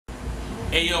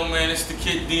Hey yo man, it's the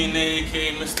Kid DNA,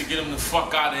 aka Mr. Get him the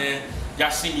fuck out of here.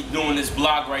 Y'all see me doing this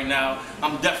vlog right now.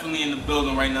 I'm definitely in the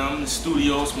building right now. I'm in the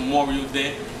studio, it's Memorial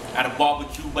Day at a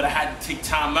barbecue, but I had to take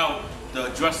time out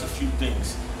to address a few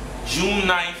things. June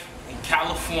 9th in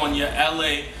California,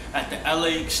 LA, at the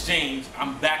LA Exchange,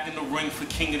 I'm back in the ring for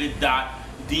King of the Dot,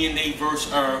 DNA vs.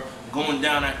 going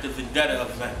down at the Vendetta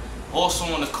event. Also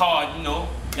on the card, y'all know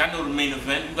the main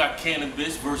event. You got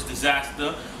Cannabis vs.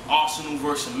 Disaster, Arsenal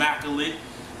vs. Immaculate,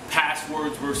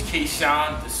 Passwords vs.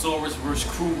 K-Shine, Thesaurus vs.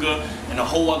 Kruger, and a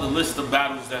whole other list of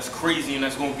battles that's crazy and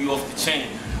that's gonna be off the chain.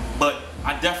 But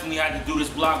I definitely had to do this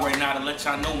vlog right now to let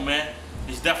y'all know, man,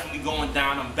 it's definitely going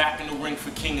down. I'm back in the ring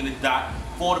for King of the Dot.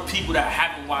 For the people that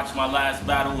haven't watched my last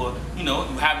battle, or you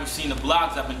haven't seen the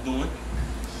vlogs I've been doing,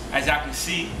 as y'all can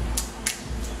see,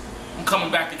 I'm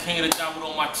coming back to King of the Dot with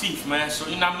all my teeth, man. So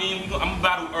you know what I mean? I'm gonna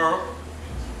battle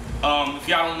If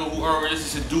y'all don't know who is,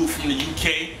 it's a dude from the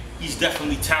UK. He's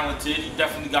definitely talented. He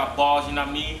definitely got bars, you know what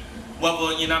I mean?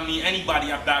 Whether,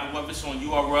 anybody I battle, whether it's on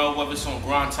URL, whether it's on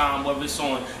Grind Time, whether it's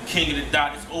on King of the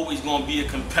Dot, it's always gonna be a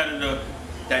competitor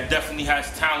that definitely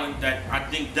has talent that I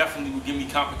think definitely would give me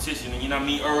competition. And you know what I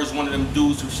mean? Is one of them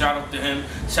dudes, who shout out to him,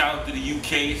 shout out to the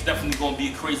UK. It's definitely gonna be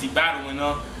a crazy battle, and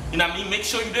you know what I mean? Make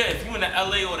sure you're there. If you're in the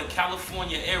LA or the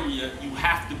California area, you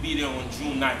have to be there on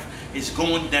June 9th. It's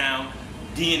going down.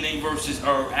 DNA vs.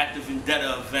 at the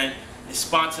Vendetta event. It's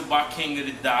sponsored by King of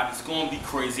the Dot. It's going to be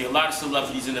crazy. A lot of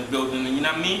celebrities in the building. And you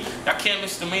know what I mean? Y'all can't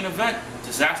miss the main event.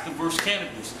 Disaster vs.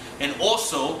 Cannabis. And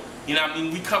also, you know what I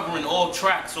mean? We covering all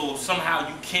tracks. So if somehow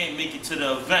you can't make it to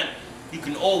the event, you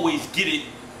can always get it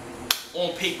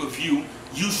on pay-per-view,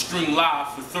 Ustream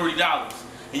live for $30.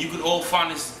 And you can all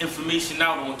find this information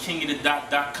out on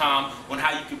kingofthedot.com on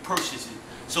how you can purchase it.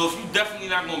 So if you're definitely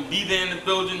not going to be there in the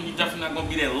building, you're definitely not going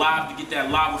to be there live to get that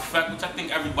live effect, which I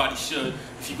think everybody should.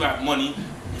 If you got money,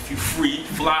 if you're free,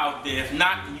 fly out there. If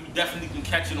not, then you definitely can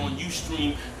catch it on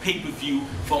Ustream pay-per-view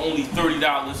for only $30.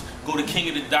 Go to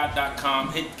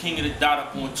kingofthedot.com, hit King of the Dot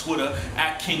up on Twitter,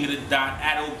 at King of the Dot,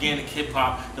 at Organic Hip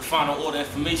Hop to find out all the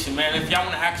information, man. If y'all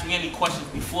want to ask me any questions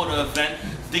before the event,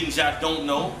 things y'all don't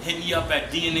know, hit me up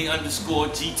at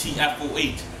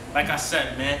DNA_GTFO8. Like I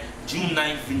said, man, June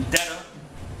 9th, Vendetta,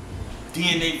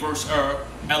 DNA vs.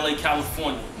 LA,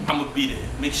 California. I'ma be there.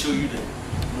 Make sure you there.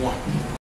 One.